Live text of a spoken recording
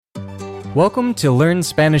Welcome to Learn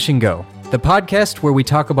Spanish and Go, the podcast where we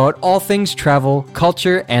talk about all things travel,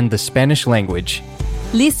 culture, and the Spanish language.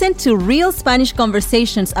 Listen to real Spanish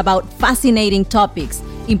conversations about fascinating topics,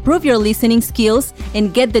 improve your listening skills,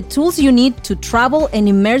 and get the tools you need to travel and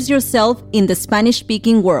immerse yourself in the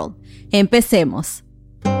Spanish-speaking world. Empecemos.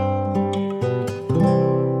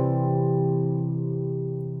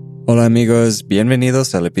 Hola amigos,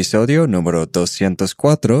 bienvenidos al episodio número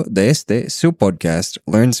 204 de su podcast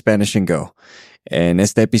Learn Spanish and Go. En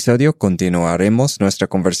este episodio continuaremos nuestra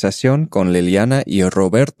conversación con Liliana y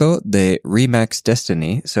Roberto de Remax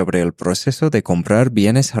Destiny sobre el proceso de comprar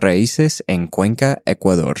bienes raíces en Cuenca,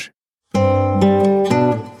 Ecuador.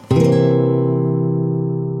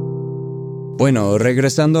 Bueno,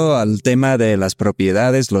 regresando al tema de las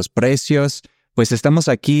propiedades, los precios, pues estamos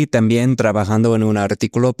aquí también trabajando en un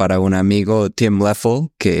artículo para un amigo, Tim Leffel,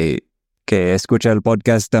 que escucha el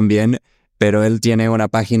podcast también, pero él tiene una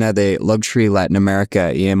página de Luxury Latin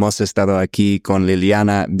America y hemos estado aquí con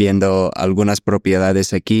Liliana viendo algunas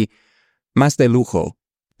propiedades aquí, más de lujo.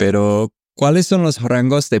 Pero, ¿cuáles son los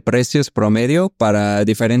rangos de precios promedio para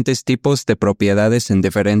diferentes tipos de propiedades en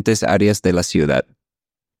diferentes áreas de la ciudad?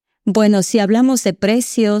 Bueno, si hablamos de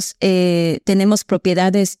precios, tenemos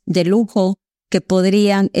propiedades de lujo que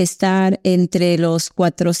podrían estar entre los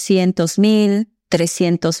 400,000,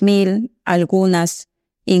 300,000, algunas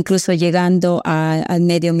incluso llegando al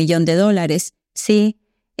 $500,000, ¿sí?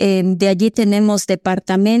 De allí tenemos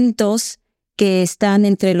departamentos que están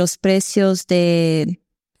entre los precios de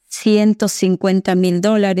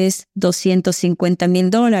 $150,000,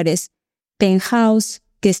 $250,000, penthouse,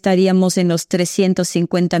 que estaríamos en los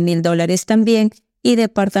 $350,000 también, y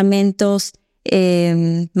departamentos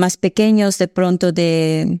más pequeños, de pronto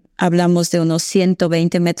hablamos de unos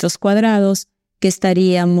 120 metros cuadrados, que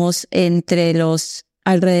estaríamos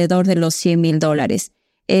alrededor de los $100,000.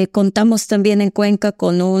 Contamos también en Cuenca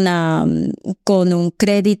con un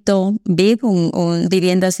crédito VIP,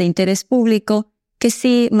 viviendas de interés público, que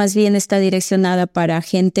sí más bien está direccionada para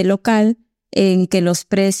gente local, en que los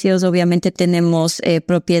precios, obviamente tenemos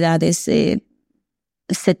propiedades $70,000,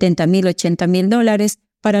 $80,000,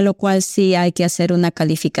 para lo cual sí hay que hacer una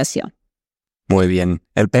calificación. Muy bien.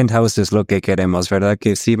 El penthouse es lo que queremos, ¿verdad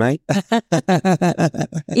que sí, May?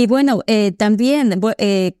 Y bueno, también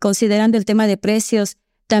considerando el tema de precios,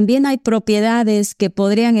 también hay propiedades que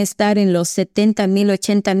podrían estar en los $70,000,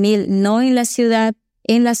 $80,000, no en la ciudad,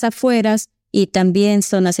 en las afueras, y también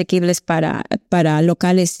son asequibles para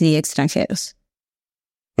locales y extranjeros.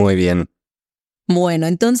 Muy bien. Bueno,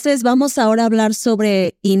 entonces vamos ahora a hablar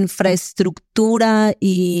sobre infraestructura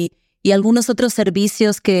y algunos otros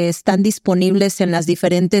servicios que están disponibles en las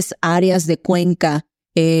diferentes áreas de Cuenca.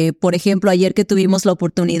 Por ejemplo, ayer que tuvimos la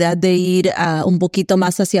oportunidad de ir un poquito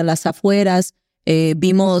más hacia las afueras,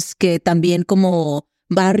 vimos que también como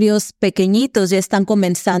barrios pequeñitos ya están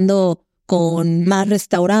comenzando con más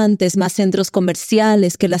restaurantes, más centros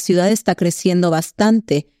comerciales, que la ciudad está creciendo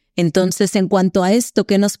bastante. Entonces, en cuanto a esto,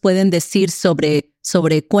 ¿qué nos pueden decir sobre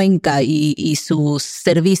Cuenca y sus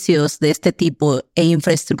servicios de este tipo e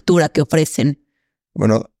infraestructura que ofrecen?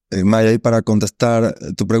 Bueno, Maya, y para contestar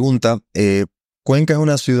tu pregunta, Cuenca es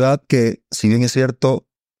una ciudad que, si bien es cierto,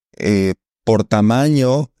 por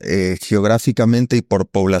tamaño, geográficamente y por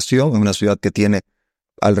población, es una ciudad que tiene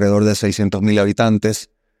alrededor de 600,000 habitantes.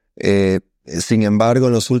 Sin embargo,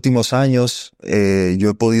 en los últimos años yo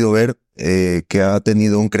he podido ver que ha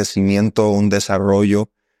tenido un crecimiento, un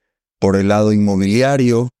desarrollo por el lado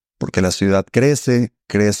inmobiliario, porque la ciudad crece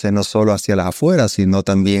no solo hacia las afueras, sino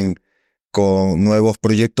también con nuevos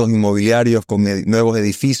proyectos inmobiliarios, con nuevos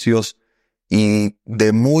edificios y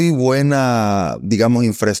de muy buena, digamos,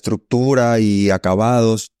 infraestructura y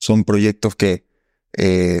acabados. Son proyectos que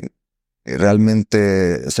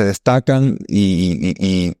realmente se destacan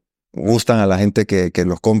y gustan a la gente que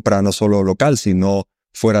los compra no solo local, sino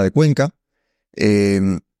fuera de Cuenca.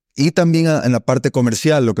 Y también en la parte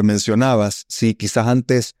comercial, lo que mencionabas, sí, quizás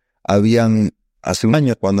antes hace un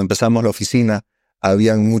año, cuando empezamos la oficina,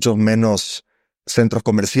 habían muchos menos centros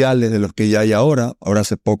comerciales de los que ya hay ahora. Ahora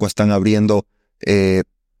hace poco están abriendo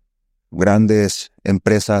grandes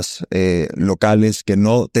empresas locales que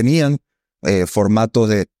no tenían formatos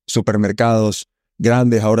de supermercados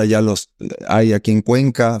grandes. Ahora ya los hay aquí en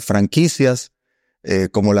Cuenca, franquicias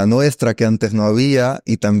como la nuestra, que antes no había,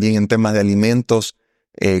 y también en temas de alimentos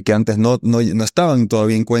que antes no estaban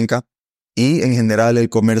todavía en Cuenca. Y en general el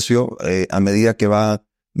comercio, a medida que va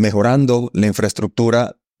mejorando la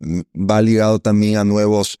infraestructura, va ligado también a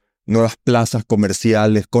nuevas plazas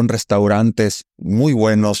comerciales con restaurantes muy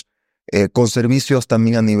buenos, con servicios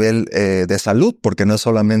también a nivel de salud, porque no es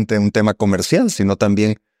solamente un tema comercial, sino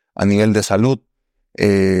también a nivel de salud,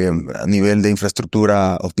 a nivel de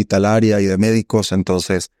infraestructura hospitalaria y de médicos.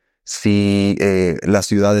 Entonces, sí, la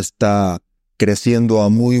ciudad está creciendo a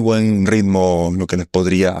muy buen ritmo, lo que les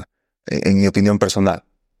podría, en mi opinión personal.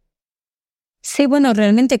 Sí, bueno,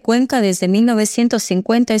 realmente Cuenca desde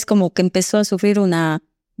 1950 es como que empezó a sufrir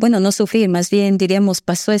no sufrir, más bien diríamos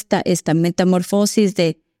pasó esta metamorfosis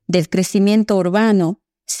del crecimiento urbano.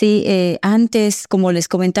 Sí, antes, como les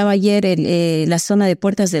comentaba ayer, la zona de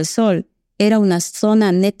Puertas del Sol era una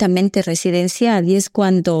zona netamente residencial y es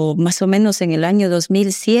cuando más o menos en el año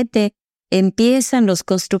 2007 empiezan los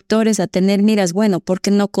constructores a tener miras, bueno, ¿por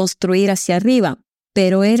qué no construir hacia arriba?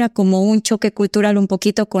 Pero era como un choque cultural un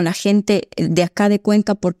poquito con la gente de acá de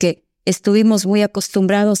Cuenca porque estuvimos muy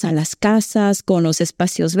acostumbrados a las casas, con los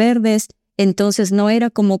espacios verdes, entonces no era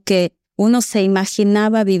como que uno se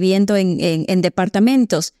imaginaba viviendo en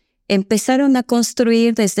departamentos. Empezaron a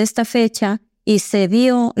construir desde esta fecha y se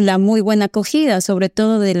vio la muy buena acogida, sobre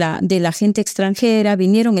todo de la gente extranjera.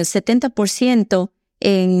 Vinieron el 70%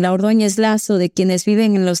 en la Ordóñez Lazo de quienes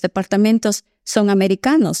viven en los departamentos son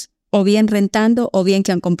americanos, o bien rentando o bien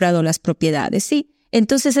que han comprado las propiedades, ¿sí?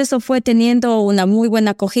 Entonces eso fue teniendo una muy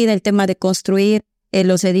buena acogida, el tema de construir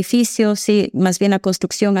los edificios, sí, más bien la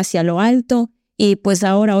construcción hacia lo alto. Y pues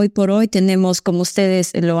ahora, hoy por hoy, tenemos, como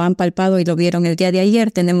ustedes lo han palpado y lo vieron el día de ayer,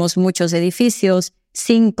 tenemos muchos edificios,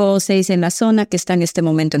 5 o 6 en la zona que están en este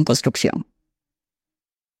momento en construcción.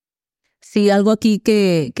 Sí, algo aquí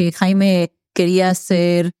que Jaime quería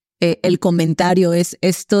hacer el comentario es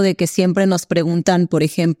esto de que siempre nos preguntan, por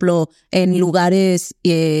ejemplo, en lugares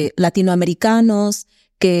latinoamericanos,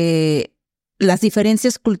 que las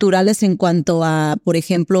diferencias culturales en cuanto a, por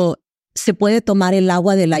ejemplo, ¿se puede tomar el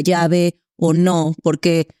agua de la llave o no?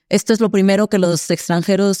 Porque esto es lo primero que los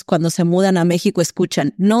extranjeros cuando se mudan a México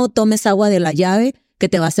escuchan. No tomes agua de la llave que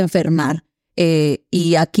te vas a enfermar.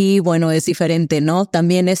 Y aquí, bueno, es diferente, ¿no?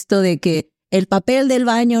 También esto de que el papel del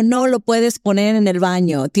baño no lo puedes poner en el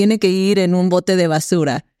baño, tiene que ir en un bote de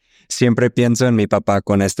basura. Siempre pienso en mi papá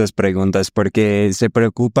con estas preguntas porque se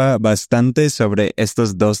preocupa bastante sobre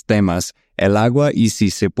estos dos temas, el agua y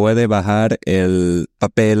si se puede bajar el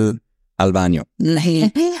papel al baño.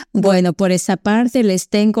 Bueno, por esa parte les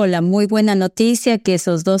tengo la muy buena noticia que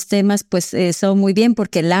esos dos temas pues son muy bien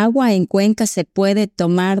porque el agua en Cuenca se puede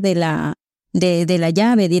tomar de la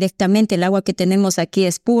llave directamente. El agua que tenemos aquí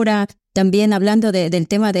es pura. También hablando del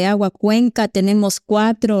tema de agua, Cuenca, tenemos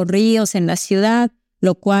 4 ríos en la ciudad,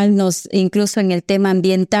 lo cual incluso en el tema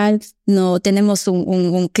ambiental, no tenemos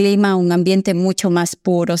un clima, un ambiente mucho más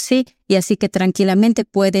puro, ¿sí? Y así que tranquilamente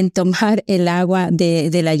pueden tomar el agua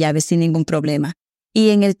de la llave sin ningún problema. Y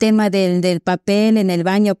en el tema del papel en el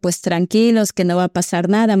baño, pues tranquilos, que no va a pasar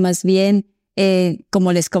nada, más bien,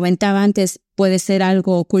 como les comentaba antes, puede ser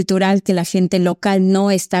algo cultural que la gente local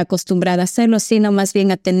no está acostumbrada a hacerlo, sino más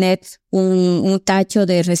bien a tener un tacho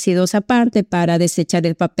de residuos aparte para desechar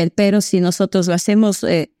el papel. Pero si nosotros lo hacemos,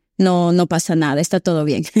 no pasa nada, está todo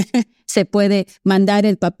bien. Se puede mandar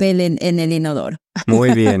el papel en el inodoro.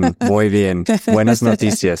 Muy bien, muy bien. Buenas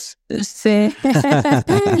noticias. Sí.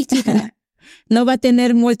 No va a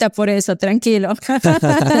tener multa por eso, tranquilo.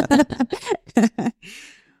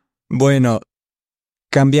 Bueno,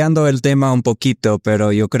 cambiando el tema un poquito,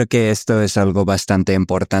 pero yo creo que esto es algo bastante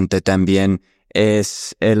importante también,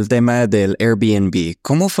 es el tema del Airbnb.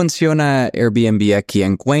 ¿Cómo funciona Airbnb aquí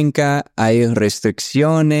en Cuenca? ¿Hay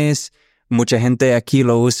restricciones? Mucha gente aquí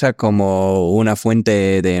lo usa como una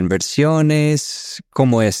fuente de inversiones.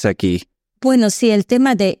 ¿Cómo es aquí? Bueno, sí, el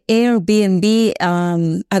tema de Airbnb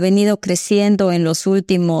ha venido creciendo en los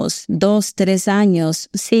últimos 2-3 años,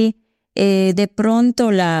 sí. De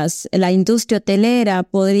pronto la industria hotelera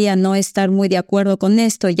podría no estar muy de acuerdo con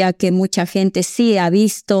esto, ya que mucha gente sí ha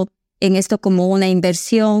visto en esto como una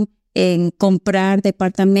inversión en comprar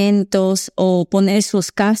departamentos o poner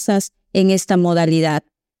sus casas en esta modalidad.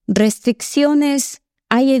 Restricciones,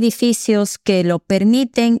 hay edificios que lo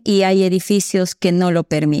permiten y hay edificios que no lo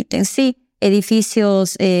permiten. Sí,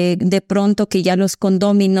 edificios de pronto que ya los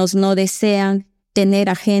condóminos no desean tener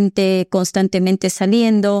a gente constantemente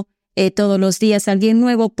saliendo, todos los días alguien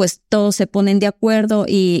nuevo, pues todos se ponen de acuerdo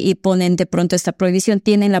y ponen de pronto esta prohibición.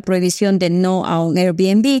 Tienen la prohibición de no a un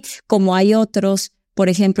Airbnb, como hay otros, por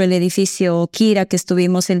ejemplo, el edificio Kira que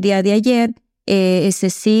estuvimos el día de ayer, ese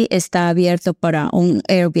sí está abierto para un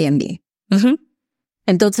Airbnb. Uh-huh.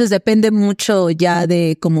 Entonces depende mucho ya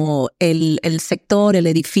de como el sector, el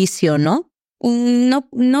edificio, ¿no?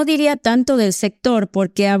 No diría tanto del sector,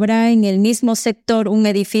 porque habrá en el mismo sector un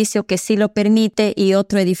edificio que sí lo permite y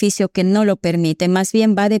otro edificio que no lo permite. Más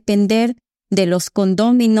bien va a depender de los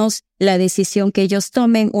condóminos, la decisión que ellos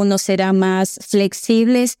tomen, unos serán más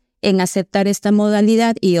flexibles en aceptar esta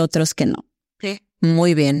modalidad y otros que no. Sí.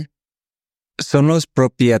 Muy bien. ¿Son los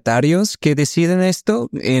propietarios que deciden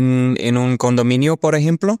esto en un condominio, por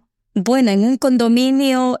ejemplo? Bueno, en un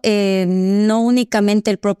condominio no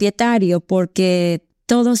únicamente el propietario, porque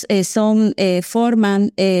todos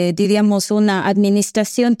forman, diríamos, una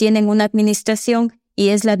administración, tienen una administración y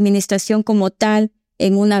es la administración como tal.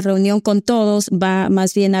 En una reunión con todos va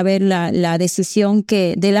más bien a ver la decisión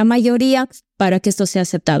de la mayoría para que esto sea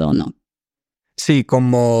aceptado o no. Sí,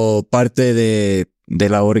 como parte de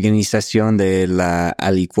la organización de la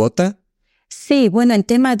alícuota. Sí, bueno, en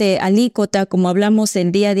tema de alícuota, como hablamos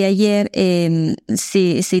el día de ayer,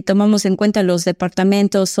 si tomamos en cuenta los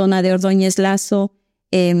departamentos, zona de Ordóñez Lazo,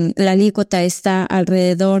 la alícuota está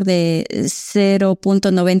alrededor de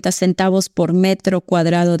 0.90 centavos por metro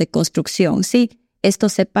cuadrado de construcción, ¿sí? Esto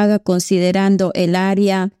se paga considerando el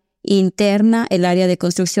área interna, el área de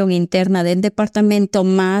construcción interna del departamento,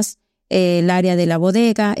 más el área de la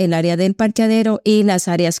bodega, el área del parqueadero y las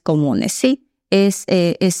áreas comunes, ¿sí? Es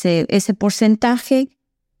ese porcentaje,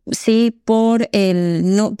 sí, por el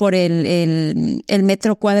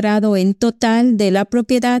metro cuadrado en total de la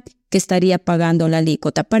propiedad que estaría pagando la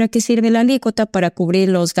alícuota. ¿Para qué sirve la alícuota? Para cubrir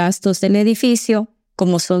los gastos del edificio,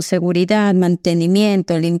 como son seguridad,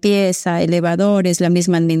 mantenimiento, limpieza, elevadores, la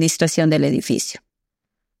misma administración del edificio.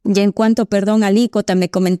 Y en cuanto, alícuota, me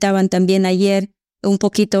comentaban también ayer un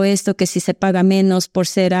poquito esto, que si se paga menos por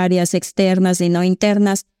ser áreas externas y no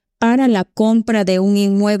internas, para la compra de un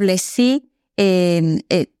inmueble sí,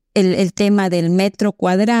 el tema del metro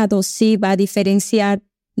cuadrado sí va a diferenciar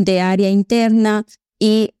de área interna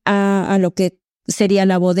y a lo que sería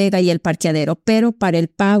la bodega y el parqueadero, pero para el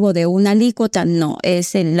pago de una alícuota no,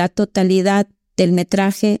 es en la totalidad del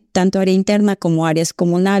metraje, tanto área interna como áreas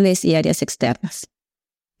comunales y áreas externas.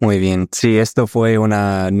 Muy bien, sí, esto fue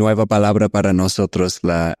una nueva palabra para nosotros,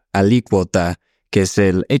 la alícuota, que es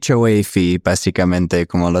el HOA fee, básicamente,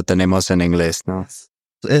 como lo tenemos en inglés, ¿no?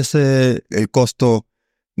 Es el costo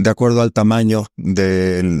de acuerdo al tamaño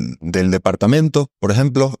del departamento, por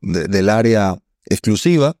ejemplo, del área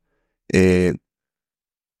exclusiva. Es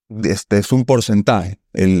un porcentaje.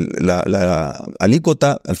 La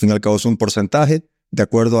alícuota, al fin y al cabo, es un porcentaje de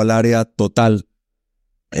acuerdo al área total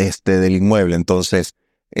del inmueble. Entonces,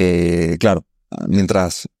 claro,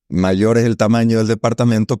 mientras mayor es el tamaño del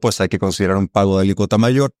departamento, pues hay que considerar un pago de alícuota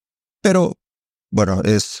mayor. Pero, bueno,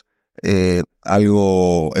 es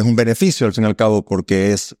un beneficio al fin y al cabo,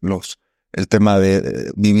 porque es el tema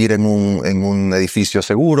de vivir en un edificio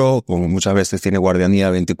seguro, como muchas veces tiene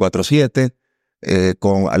guardianía 24/7,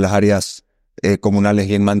 con las áreas comunales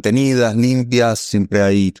bien mantenidas, limpias, siempre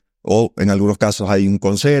hay, o en algunos casos hay un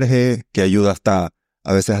conserje que ayuda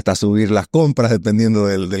a veces hasta subir las compras, dependiendo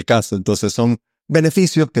del caso. Entonces son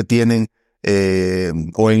beneficios que tienen,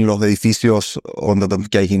 o en los edificios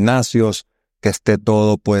que hay gimnasios, que esté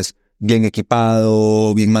todo pues bien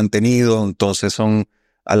equipado, bien mantenido. Entonces son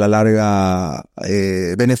a la larga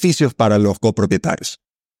beneficios para los copropietarios.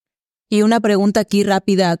 Y una pregunta aquí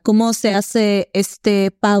rápida, ¿cómo se hace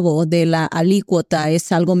este pago de la alícuota?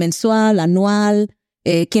 ¿Es algo mensual, anual?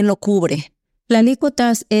 ¿Quién lo cubre? La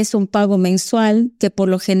alícuota es un pago mensual que por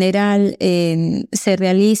lo general se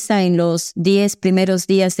realiza en los 10 primeros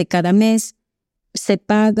días de cada mes. Se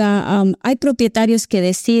paga, hay propietarios que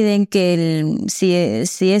deciden que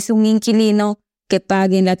si es un inquilino, que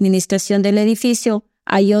paguen la administración del edificio.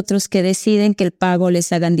 Hay otros que deciden que el pago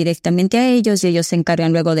les hagan directamente a ellos y ellos se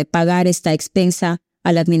encargan luego de pagar esta expensa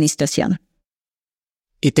a la administración.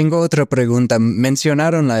 Y tengo otra pregunta.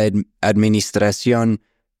 Mencionaron la administración,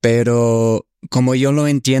 pero como yo lo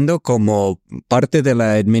entiendo, como parte de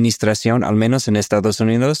la administración, al menos en Estados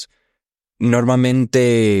Unidos,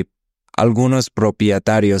 normalmente algunos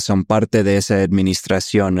propietarios son parte de esa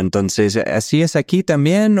administración. Entonces, ¿así es aquí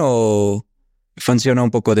también o funciona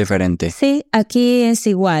un poco diferente? Sí, aquí es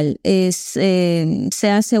igual.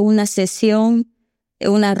 Se hace una sesión,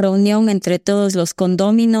 una reunión entre todos los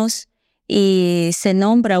condóminos y se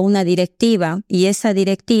nombra una directiva, y esa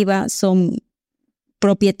directiva son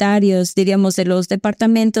propietarios, diríamos, de los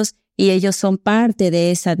departamentos, y ellos son parte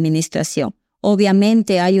de esa administración.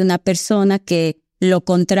 Obviamente hay una persona que lo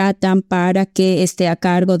contratan para que esté a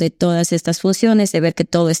cargo de todas estas funciones, de ver que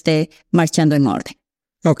todo esté marchando en orden.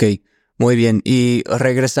 Ok, muy bien. Y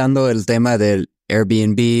regresando al tema del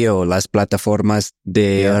Airbnb o las plataformas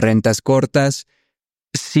de rentas cortas,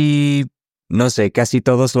 si, no sé, casi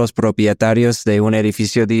todos los propietarios de un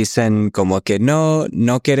edificio dicen como que no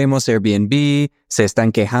queremos Airbnb, se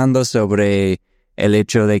están quejando sobre el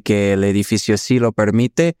hecho de que el edificio sí lo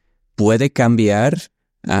permite, ¿puede cambiar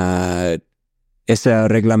ese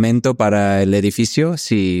reglamento para el edificio?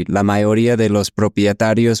 Si la mayoría de los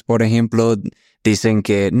propietarios, por ejemplo, dicen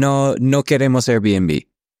que no queremos Airbnb.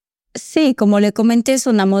 Sí, como le comenté, es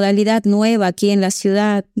una modalidad nueva aquí en la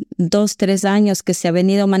ciudad, 2-3 años que se ha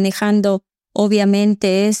venido manejando.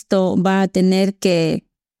 Obviamente esto va a tener que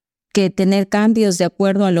tener cambios de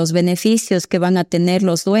acuerdo a los beneficios que van a tener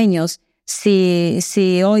los dueños. Si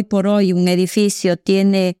hoy por hoy un edificio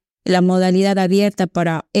tiene la modalidad abierta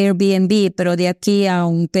para Airbnb, pero de aquí a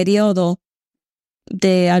un periodo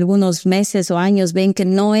de algunos meses o años ven que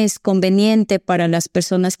no es conveniente para las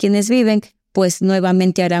personas quienes viven, pues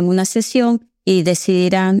nuevamente harán una sesión y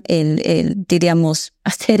decidirán diríamos,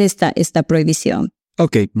 hacer esta prohibición.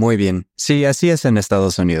 Ok, muy bien. Sí, así es en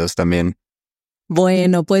Estados Unidos también.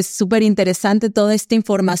 Bueno, pues súper interesante toda esta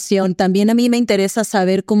información. También a mí me interesa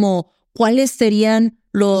saber cuáles serían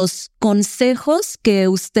los consejos que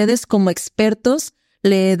ustedes como expertos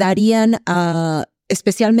le darían a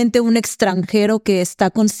especialmente un extranjero que está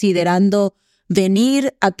considerando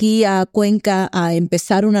venir aquí a Cuenca a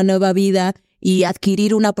empezar una nueva vida y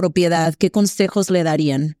adquirir una propiedad. ¿Qué consejos le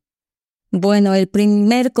darían? Bueno, el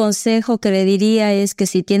primer consejo que le diría es que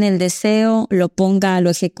si tiene el deseo, lo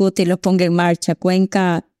ejecute y lo ponga en marcha.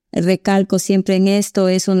 Cuenca, recalco siempre en esto,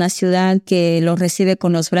 es una ciudad que los recibe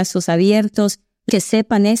con los brazos abiertos. Que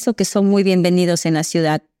sepan eso, que son muy bienvenidos en la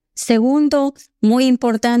ciudad. Segundo, muy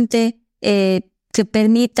importante, que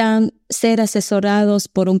permitan ser asesorados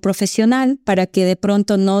por un profesional para que de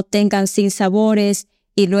pronto no tengan sinsabores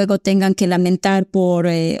y luego tengan que lamentar por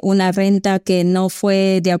una renta que no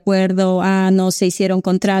fue de acuerdo no se hicieron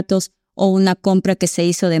contratos o una compra que se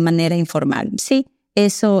hizo de manera informal. Sí,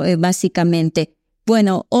 eso básicamente.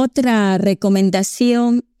 Bueno, otra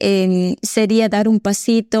recomendación sería dar un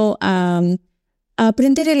pasito a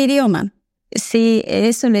aprender el idioma. Sí,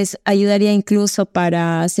 eso les ayudaría incluso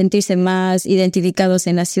para sentirse más identificados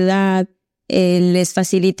en la ciudad. Les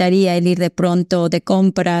facilitaría el ir de pronto de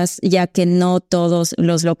compras, ya que no todos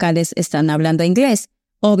los locales están hablando inglés.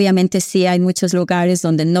 Obviamente sí hay muchos lugares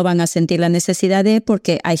donde no van a sentir la necesidad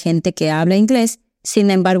porque hay gente que habla inglés.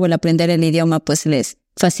 Sin embargo, el aprender el idioma pues les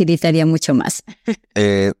facilitaría mucho más.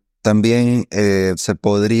 También se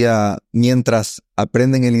podría, mientras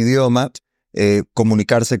aprenden el idioma,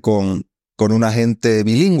 comunicarse con un agente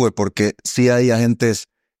bilingüe, porque sí hay agentes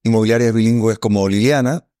inmobiliarios bilingües como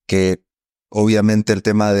Liliana, que obviamente el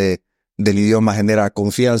tema del idioma genera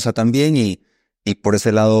confianza también y por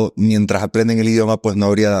ese lado, mientras aprenden el idioma, pues no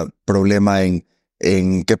habría problema en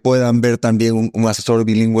que puedan ver también un asesor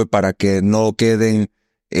bilingüe para que no queden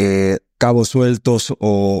cabos sueltos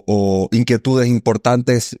o inquietudes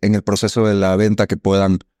importantes en el proceso de la venta que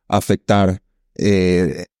puedan afectar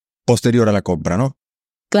posterior a la compra, ¿no?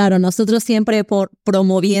 Claro, nosotros siempre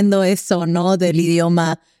promoviendo eso, ¿no? Del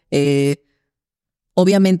idioma.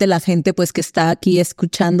 Obviamente la gente pues que está aquí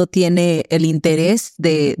escuchando tiene el interés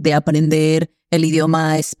de aprender el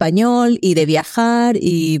idioma español y de viajar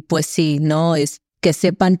y pues sí, ¿no? Es que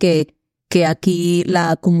sepan que aquí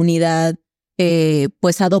la comunidad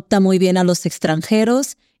pues adopta muy bien a los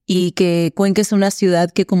extranjeros y que Cuenca es una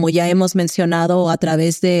ciudad que, como ya hemos mencionado a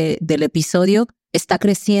través del episodio, está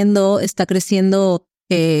creciendo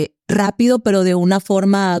rápido, pero de una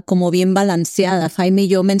forma como bien balanceada. Jaime y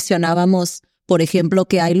yo mencionábamos, por ejemplo,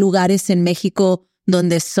 que hay lugares en México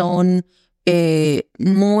donde son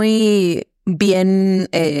muy bien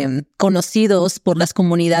conocidos por las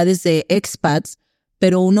comunidades de expats,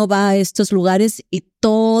 pero uno va a estos lugares y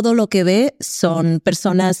todo lo que ve son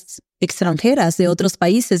personas extranjeras de otros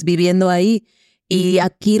países viviendo ahí. Y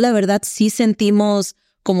aquí la verdad sí sentimos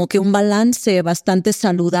como que un balance bastante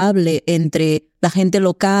saludable entre la gente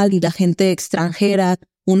local y la gente extranjera.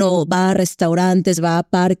 Uno va a restaurantes, va a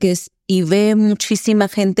parques y ve muchísima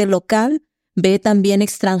gente local, ve también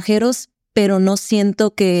extranjeros, pero no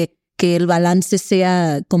siento que el balance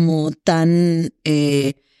sea como tan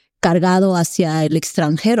cargado hacia el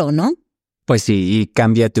extranjero, ¿no? Pues sí, y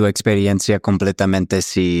cambia tu experiencia completamente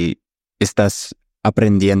si estás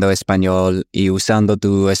aprendiendo español y usando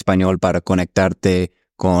tu español para conectarte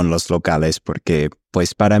con los locales, porque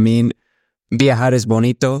pues para mí viajar es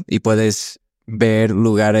bonito y puedes ver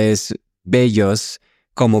lugares bellos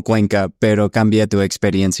como Cuenca, pero cambia tu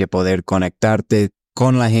experiencia poder conectarte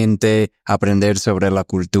con la gente, aprender sobre la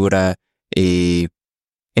cultura y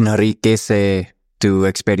enriquece tu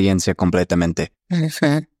experiencia completamente.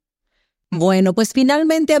 Ajá. Bueno, pues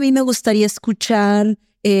finalmente a mí me gustaría escuchar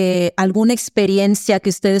alguna experiencia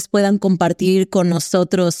que ustedes puedan compartir con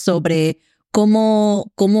nosotros sobre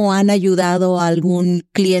cómo han ayudado a algún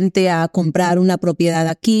cliente a comprar una propiedad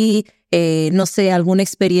aquí, no sé, alguna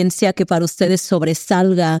experiencia que para ustedes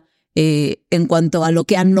sobresalga en cuanto a lo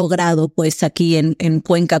que han logrado pues aquí en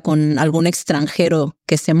Cuenca con algún extranjero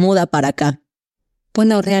que se muda para acá.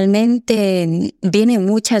 Bueno, realmente vienen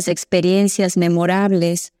muchas experiencias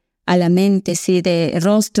memorables a la mente, sí, de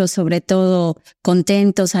rostros sobre todo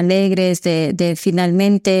contentos, alegres, de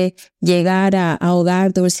finalmente llegar a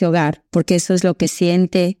hogar, dulce hogar, porque eso es lo que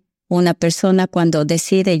siente una persona cuando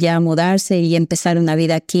decide ya mudarse y empezar una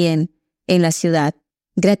vida aquí en la ciudad.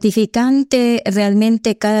 Gratificante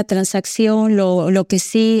realmente cada transacción, lo que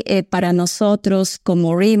sí para nosotros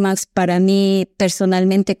como RE/MAX, para mí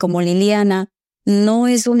personalmente como Liliana, no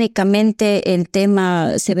es únicamente el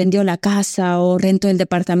tema se vendió la casa o rentó el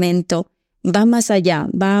departamento, va más allá,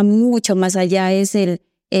 va mucho más allá, es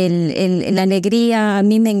la alegría. A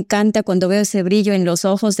mí me encanta cuando veo ese brillo en los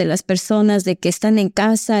ojos de las personas de que están en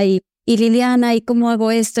casa y Liliana, ¿y cómo hago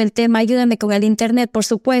esto? El tema, ayúdame con el internet, por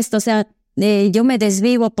supuesto, o sea, yo me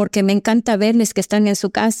desvivo porque me encanta verles que están en su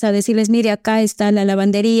casa, decirles, mire, acá está la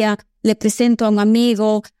lavandería, le presento a un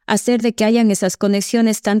amigo, hacer de que hayan esas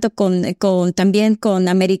conexiones tanto también con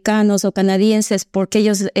americanos o canadienses, porque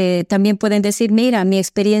ellos también pueden decir, mira, mi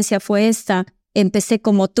experiencia fue esta, empecé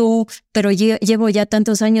como tú, pero llevo ya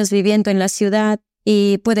tantos años viviendo en la ciudad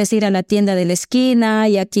y puedes ir a la tienda de la esquina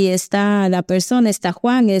y aquí está la persona, está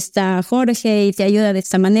Juan, está Jorge y te ayuda de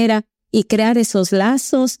esta manera, y crear esos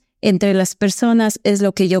lazos entre las personas es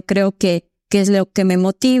lo que yo creo que es lo que me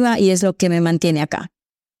motiva y es lo que me mantiene acá.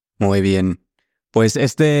 Muy bien. Pues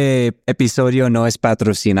este episodio no es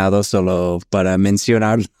patrocinado, solo para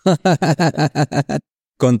mencionarlo.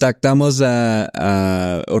 Contactamos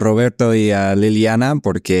a Roberto y a Liliana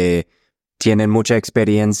porque tienen mucha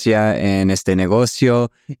experiencia en este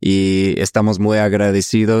negocio y estamos muy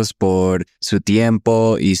agradecidos por su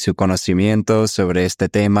tiempo y su conocimiento sobre este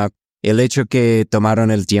tema. El hecho que tomaron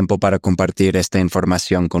el tiempo para compartir esta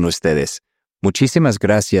información con ustedes. Muchísimas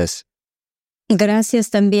gracias. Gracias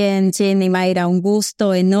también, Jen y Mayra. Un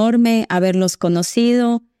gusto enorme haberlos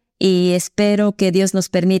conocido y espero que Dios nos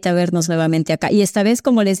permita vernos nuevamente acá. Y esta vez,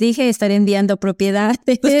 como les dije, estaré enviando propiedades,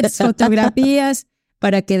 fotografías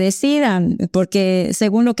para que decidan, porque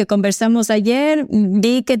según lo que conversamos ayer,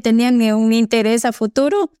 vi que tenían un interés a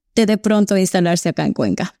futuro de pronto instalarse acá en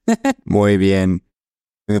Cuenca. Muy bien.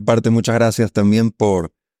 De mi parte, muchas gracias también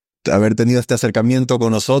por haber tenido este acercamiento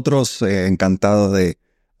con nosotros. Encantados de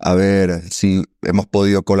a ver si hemos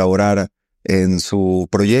podido colaborar en su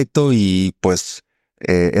proyecto y pues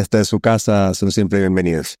esta es su casa, son siempre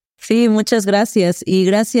bienvenidos. Sí, muchas gracias y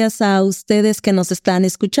gracias a ustedes que nos están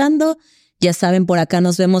escuchando. Ya saben, por acá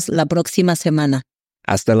nos vemos la próxima semana.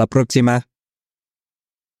 Hasta la próxima.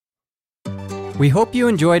 We hope you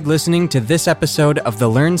enjoyed listening to this episode of the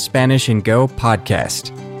Learn Spanish and Go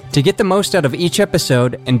podcast. To get the most out of each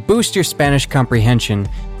episode and boost your Spanish comprehension,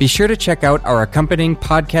 be sure to check out our accompanying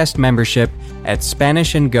podcast membership at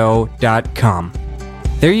SpanishAndGo.com.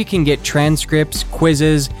 There you can get transcripts,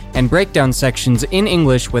 quizzes, and breakdown sections in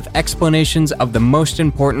English with explanations of the most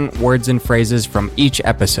important words and phrases from each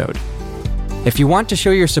episode. If you want to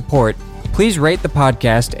show your support, please rate the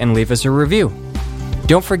podcast and leave us a review.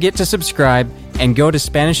 Don't forget to subscribe and go to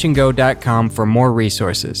SpanishAndGo.com for more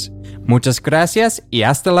resources. Muchas gracias y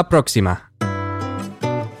hasta la próxima.